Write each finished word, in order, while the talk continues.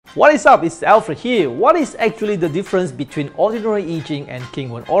What is up? It's Alfred here. What is actually the difference between ordinary I Ching and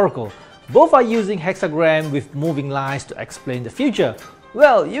Wen Oracle? Both are using hexagram with moving lines to explain the future.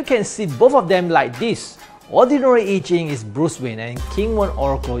 Well, you can see both of them like this. Ordinary I Ching is Bruce Wayne and Wen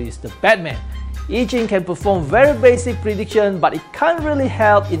Oracle is the Batman. I Ching can perform very basic prediction, but it can't really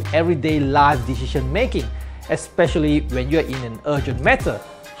help in everyday life decision making, especially when you are in an urgent matter.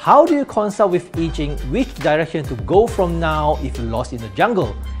 How do you consult with I Ching which direction to go from now if you're lost in the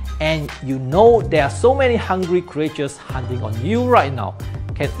jungle? And you know there are so many hungry creatures hunting on you right now.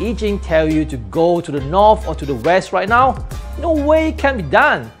 Can I Ching tell you to go to the north or to the west right now? No way it can be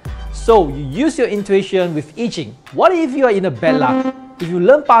done. So you use your intuition with I Ching. What if you are in a bad luck? If you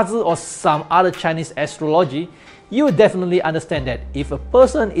learn puzzle or some other Chinese astrology, you will definitely understand that if a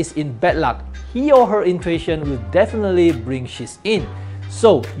person is in bad luck, he or her intuition will definitely bring shit in.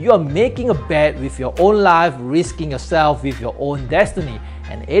 So you are making a bet with your own life, risking yourself with your own destiny,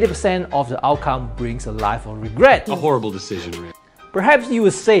 and 80% of the outcome brings a life of regret. A horrible decision, really. Perhaps you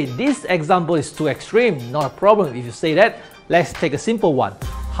will say this example is too extreme. Not a problem if you say that. Let's take a simple one.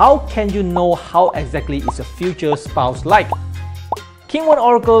 How can you know how exactly is your future spouse like? Wen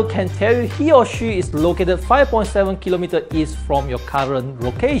Oracle can tell you he or she is located 5.7 km east from your current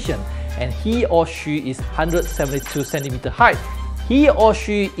location, and he or she is 172 cm height. He or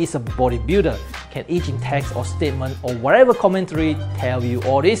she is a bodybuilder. Can I Ching text or statement or whatever commentary tell you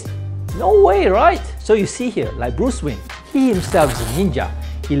all this? No way, right? So you see here, like Bruce Wayne, he himself is a ninja.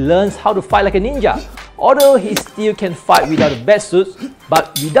 He learns how to fight like a ninja. Although he still can fight without a batsuit,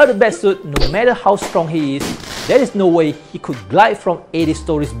 but without a batsuit, no matter how strong he is, there is no way he could glide from 80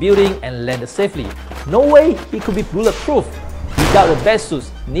 stories building and land safely. No way he could be bulletproof. Without a batsuit,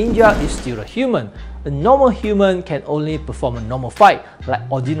 ninja is still a human. A normal human can only perform a normal fight, like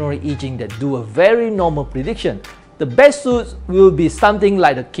ordinary I Ching that do a very normal prediction. The batsuit will be something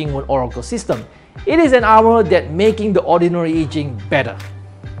like the Wen Oracle system. It is an armor that making the ordinary I Ching better.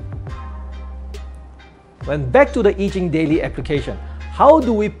 When back to the I Ching daily application, how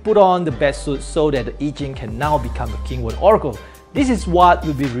do we put on the batsuit so that the I Ching can now become the Wen Oracle? This is what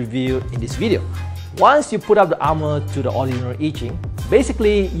will be revealed in this video. Once you put up the armor to the ordinary I Ching,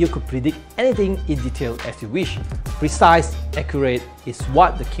 basically you could predict anything in detail as you wish. Precise, accurate is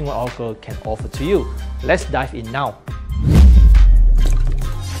what the Wen Oracle can offer to you. Let's dive in now.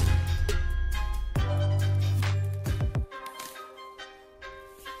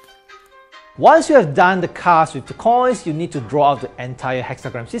 Once you have done the cards with the coins, you need to draw out the entire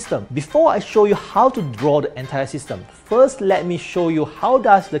hexagram system. Before I show you how to draw the entire system, first let me show you how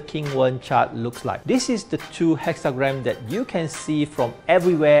does the Wen chart looks like. This is the two hexagram that you can see from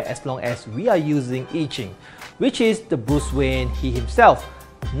everywhere as long as we are using I Ching, which is the Bruce Wayne, he himself.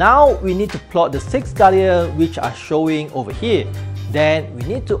 Now we need to plot the 6 guardians which are showing over here. Then we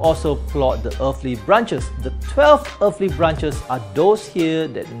need to also plot the earthly branches. The 12 earthly branches are those here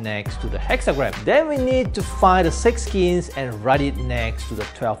that next to the hexagram. Then we need to find the 6 skins and write it next to the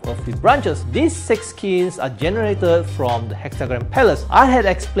 12 earthly branches. These 6 skins are generated from the hexagram palace. I had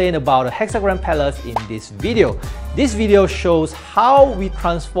explained about the hexagram palace in this video. This video shows how we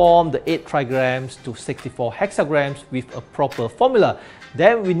transform the 8 trigrams to 64 hexagrams with a proper formula.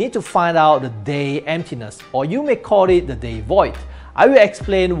 Then we need to find out the day emptiness, or you may call it the day void. I will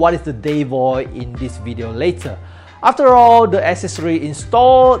explain what is the day void in this video later. After all the accessory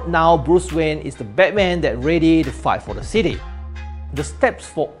installed, now Bruce Wayne is the Batman that ready to fight for the city. The steps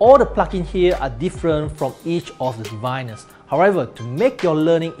for all the plugins here are different from each of the diviners. However, to make your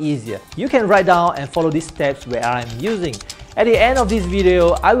learning easier, you can write down and follow these steps where I am using. At the end of this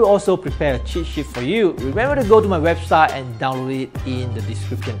video, I will also prepare a cheat sheet for you. Remember to go to my website and download it in the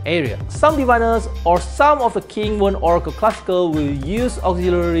description area. Some diviners or some of the Wen Oracle Classical will use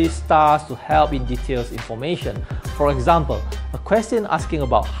auxiliary stars to help in details information. For example, a question asking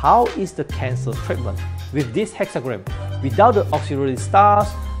about how is the cancer treatment. With this hexagram, without the auxiliary stars,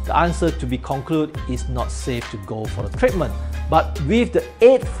 the answer to be concluded is not safe to go for the treatment. But with the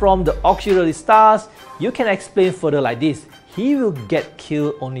aid from the auxiliary stars, you can explain further like this. He will get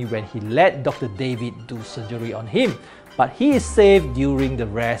killed only when he let Dr. David do surgery on him, but he is safe during the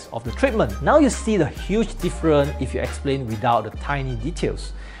rest of the treatment. Now you see the huge difference if you explain without the tiny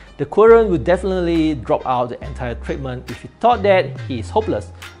details. The querent will definitely drop out the entire treatment if you thought that he is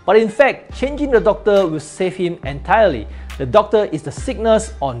hopeless. But in fact, changing the doctor will save him entirely. The doctor is the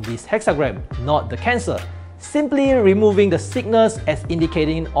sickness on this hexagram, not the cancer. Simply removing the sickness as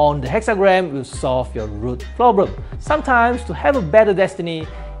indicating on the hexagram will solve your root problem. Sometimes to have a better destiny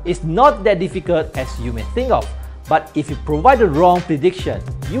is not that difficult as you may think of, but if you provide the wrong prediction,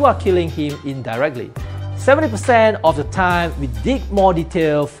 you are killing him indirectly. 70% of the time, we dig more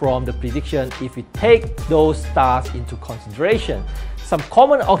detail from the prediction if we take those stars into consideration. Some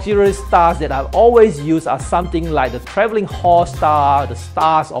common auxiliary stars that I've always used are something like the traveling horse star, the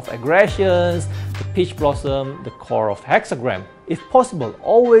stars of aggressions, the peach blossom, the core of hexagram. If possible,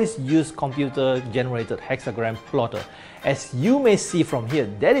 always use computer-generated hexagram plotter. As you may see from here,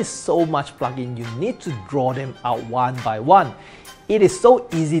 there is so much plugin, you need to draw them out one by one. It is so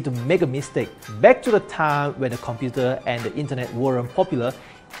easy to make a mistake. Back to the time when the computer and the internet weren't popular,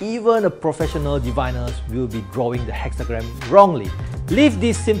 even the professional diviners will be drawing the hexagram wrongly. Leave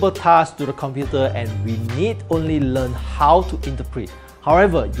this simple task to the computer and we need only learn how to interpret.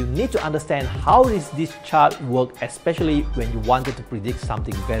 However, you need to understand how does this chart work, especially when you wanted to predict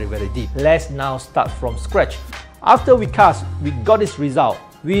something very deep. Let's now start from scratch. After we cast, we got this result.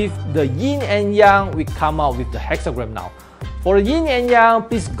 With the yin and yang, we come out with the hexagram now. For the yin and yang,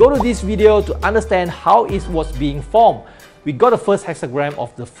 please go to this video to understand how it was being formed. We got the first hexagram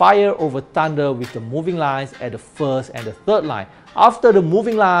of the fire over thunder with the moving lines at the first and the third line. After the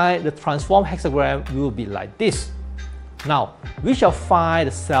moving line, the transformed hexagram will be like this. Now, we shall find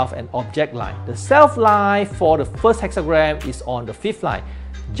the self and object line. The self line for the first hexagram is on the 5th line.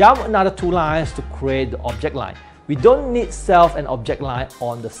 Jump another 2 lines to create the object line. We don't need self and object line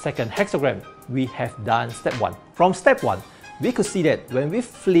on the second hexagram. We have done step 1. From step 1, we could see that when we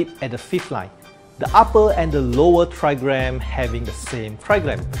flip at the 5th line, the upper and the lower trigram having the same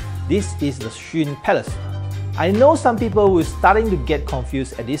trigram. This is the Shui palace. I know some people were starting to get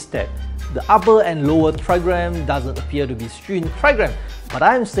confused at this step. The upper and lower trigram doesn't appear to be Shui trigram, but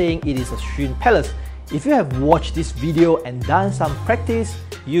I am saying it is a Shui palace. If you have watched this video and done some practice,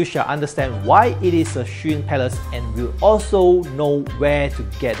 you shall understand why it is a Shui palace and will also know where to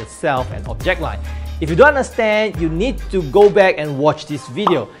get the self and object line. If you don't understand, you need to go back and watch this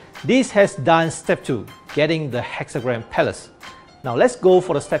video. This has done step 2, getting the hexagram palace. Now let's go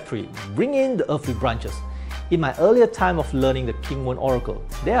for the step 3, bring in the earthly branches. In my earlier time of learning the King Wen Oracle,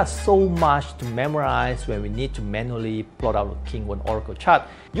 there are so much to memorize when we need to manually plot out the King Wen Oracle chart.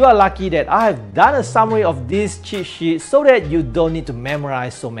 You are lucky that I have done a summary of this cheat sheet so that you don't need to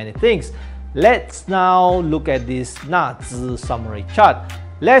memorize so many things. Let's now look at this Na Zi summary chart.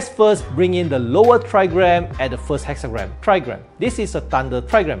 Let's first bring in the lower trigram at the first hexagram, trigram. This is a thunder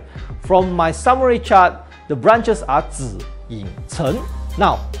trigram. From my summary chart, the branches are Zi, Yin, Chen.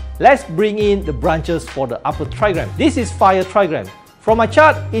 Now, let's bring in the branches for the upper trigram. This is fire trigram. From my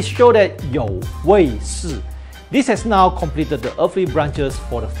chart, it shows that You, Wei, Shi. This has now completed the earthly branches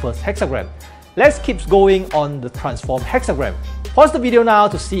for the first hexagram. Let's keep going on the transformed hexagram. Pause the video now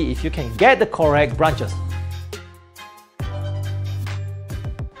to see if you can get the correct branches.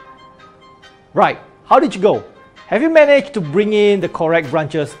 Right, how did you go? Have you managed to bring in the correct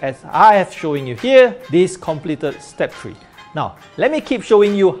branches as I have showing you here? This completed step 3. Now, let me keep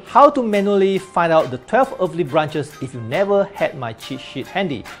showing you how to manually find out the 12 earthly branches if you never had my cheat sheet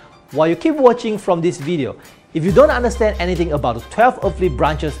handy. While you keep watching from this video, if you don't understand anything about the 12 earthly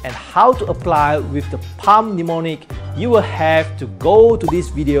branches and how to apply with the Palm Mnemonic, you will have to go to this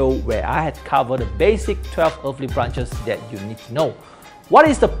video where I had covered the basic 12 earthly branches that you need to know. What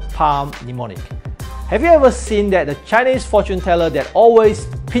is the Palm Mnemonic? Have you ever seen that the Chinese fortune teller that always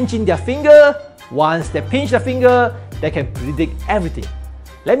pinching their finger? Once they pinch their finger, they can predict everything.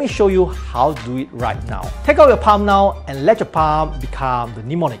 Let me show you how to do it right now. Take out your palm now and let your palm become the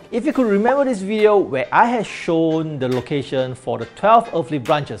mnemonic. If you could remember this video where I had shown the location for the 12 earthly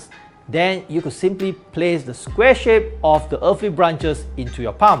branches, then you could simply place the square shape of the earthly branches into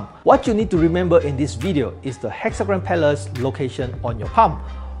your palm. What you need to remember in this video is the hexagram palace location on your palm.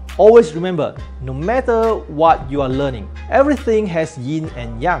 Always remember, no matter what you are learning, everything has yin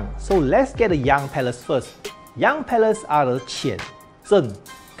and yang. So let's get the yang palace first. Yang palace are the Qian, Zhen,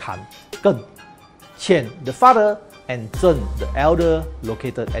 Kan, Gen. Qian, the father, and Zhen, the elder,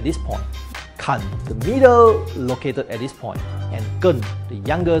 located at this point. Kan, the middle, located at this point. And Gen, the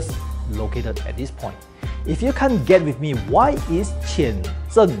youngest, located at this point. If you can't get with me why is Qian,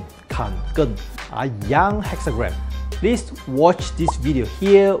 Zhen, Kan, Gen a yang hexagram, please watch this video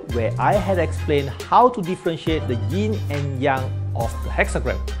here where I had explained how to differentiate the yin and yang of the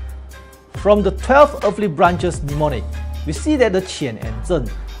hexagram. From the 12 earthly branches mnemonic, we see that the Qian and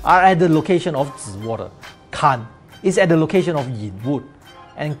Zhen are at the location of Zi water, Kan is at the location of Yin wood,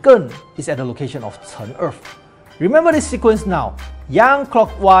 and Gen is at the location of Chen earth. Remember this sequence now, yang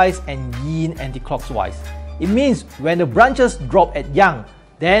clockwise and yin anti-clockwise. It means when the branches drop at yang,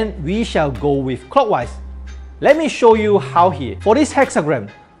 then we shall go with clockwise. Let me show you how here. For this hexagram,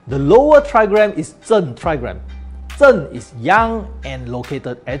 the lower trigram is Zhen trigram. Zhen is yang and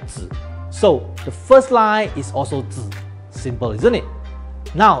located at Zi. So the first line is also zi. Simple, isn't it?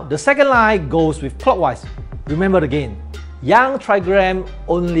 Now the second line goes with clockwise. Remember again, yang trigram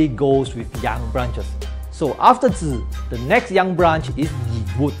only goes with yang branches. So after zi, the next yang branch is yin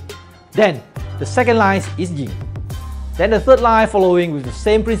wood. Then the second line is yin. Then the third line following with the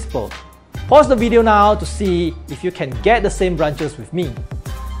same principle. Pause the video now to see if you can get the same branches with me.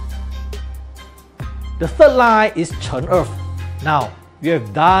 The third line is Chen Earth. Now we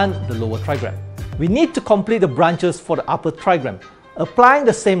have done the lower trigram. We need to complete the branches for the upper trigram. Applying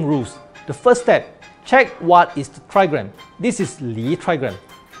the same rules. The first step, check what is the trigram. This is Li trigram.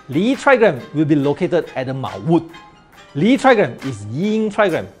 Li trigram will be located at the Mao wood. Li trigram is Yin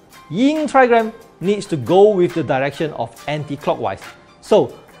trigram. Yin trigram needs to go with the direction of anti-clockwise.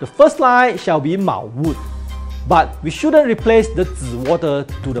 So the first line shall be Mao wood. But we shouldn't replace the zi water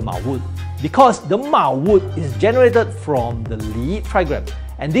to the Mao wood, because the Mao wood is generated from the Li trigram,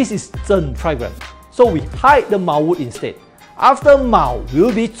 and this is Zhen trigram. So we hide the Mao wood instead. After Mao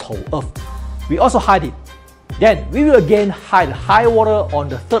will be Chou Earth. We also hide it. Then we will again hide high water on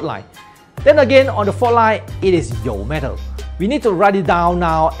the third line. Then again on the fourth line, it is You metal. We need to write it down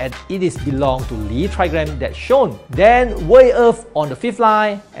now, and it is belong to Li trigram that's shown. Then Wei Earth on the fifth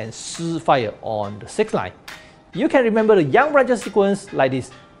line and Shi fire on the sixth line. You can remember the yang branches sequence like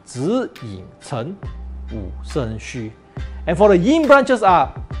this: Zi Yin Chen, Wu Sheng Xu. And for the yin branches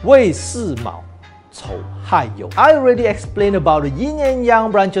are Wei Si Mao, Chou Hai You. I already explained about the yin and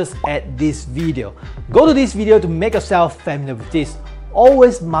yang branches at this video. Go to this video to make yourself familiar with this.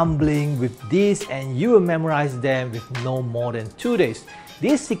 Always mumbling with this and you will memorize them with no more than 2 days.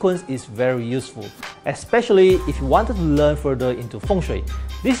 This sequence is very useful, especially if you wanted to learn further into Feng Shui.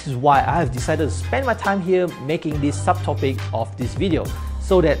 This is why I have decided to spend my time here making this subtopic of this video,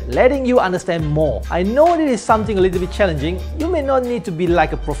 so that letting you understand more. I know it is something a little bit challenging. You may not need to be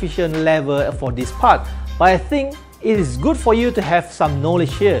like a proficient level for this part, but I think it is good for you to have some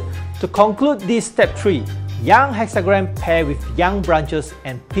knowledge here. To conclude this step 3, yang hexagram pair with yang branches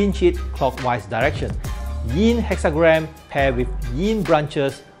and pinch it clockwise direction. Yin hexagram pair with yin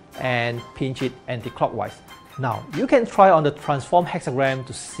branches and pinch it anti-clockwise. Now you can try on the transform hexagram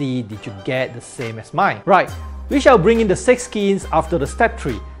to see did you get the same as mine. Right, we shall bring in the 6 skeins after the step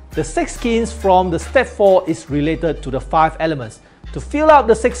 3. The 6 skeins from the step 4 is related to the 5 elements. To fill out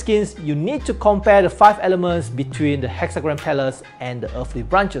the 6 skeins, you need to compare the 5 elements between the hexagram pillars and the earthly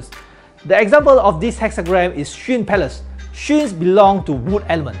branches. The example of this hexagram is Xun Palace. Xuns belong to wood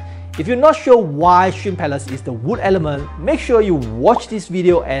element. If you're not sure why Xun Palace is the wood element, make sure you watch this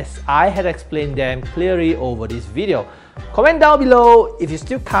video as I had explained them clearly over this video. Comment down below if you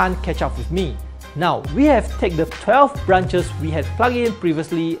still can't catch up with me. Now, we have taken the 12 branches we had plugged in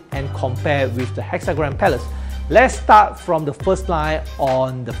previously and compared with the hexagram palace. Let's start from the first line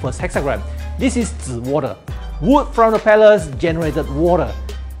on the first hexagram. This is zi water. Wood from the palace generated water.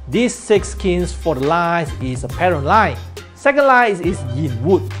 These 6 skeins for the lines is a parent line. Second line is yin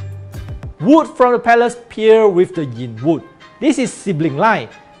wood. Wood from the palace pair with the yin wood. This is sibling line.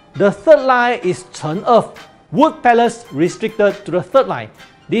 The third line is Chen Earth. Wood palace restricted to the third line.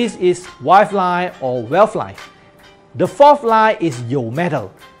 This is wife line or wealth line. The fourth line is You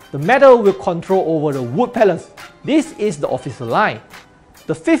metal. The metal will control over the wood palace. This is the official line.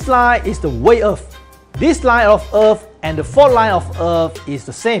 The fifth line is the Wei Earth. This line of earth and the fourth line of earth is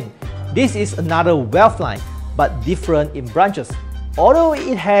the same. This is another wealth line, but different in branches. Although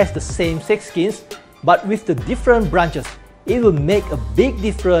it has the same 6 skeins, but with the different branches, it will make a big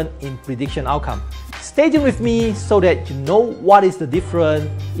difference in prediction outcome. Stay tuned with me so that you know what is the difference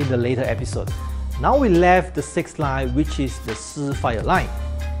in the later episode. Now we left the 6th line, which is the Shi fire line.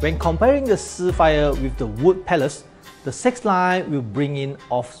 When comparing the Shi fire with the wood palace, the 6th line will bring in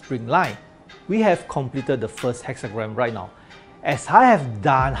offspring line. We have completed the first hexagram right now. As I have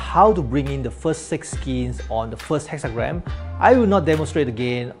done how to bring in the first 6 skeins on the first hexagram, I will not demonstrate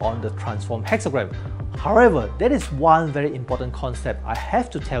again on the transform hexagram. However, there is one very important concept I have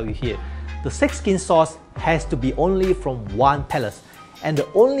to tell you here. The 6 skein source has to be only from one palace, and the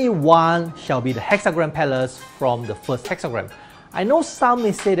only one shall be the hexagram palace from the first hexagram. I know some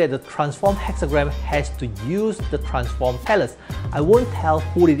may say that the transform hexagram has to use the transform palace. I won't tell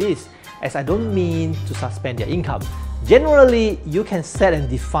who it is, as I don't mean to suspend their income. Generally, you can set and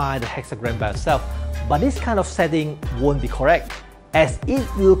define the hexagram by yourself, but this kind of setting won't be correct, as it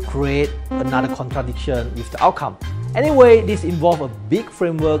will create another contradiction with the outcome. Anyway, this involves a big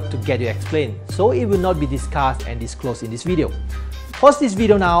framework to get you explained, so it will not be discussed and disclosed in this video. Pause this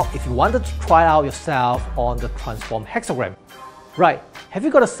video now if you wanted to try out yourself on the transform hexagram. Right, have you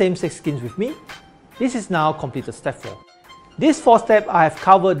got the same 6 skeins with me? This is now completed step 4. This 4 step I have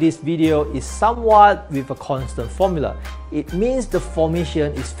covered this video is somewhat with a constant formula. It means the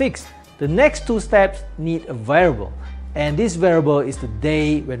formation is fixed. The next 2 steps need a variable, and this variable is the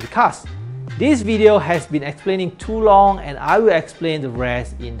day when we cast. This video has been explaining too long, and I will explain the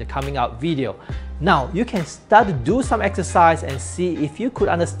rest in the coming out video. Now you can start to do some exercise and see if you could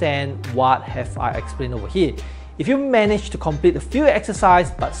understand what have I explained over here. If you manage to complete a few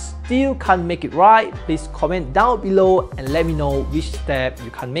exercises but still can't make it right, please comment down below and let me know which step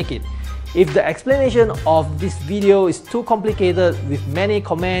you can't make it. If the explanation of this video is too complicated with many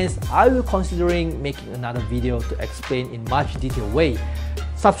comments, I will considering making another video to explain in much detailed way.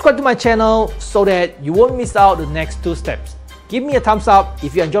 Subscribe to my channel so that you won't miss out the next 2 steps. Give me a thumbs up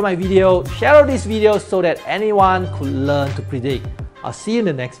if you enjoyed my video, share out this video so that anyone could learn to predict. I'll see you in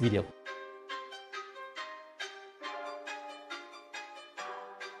the next video.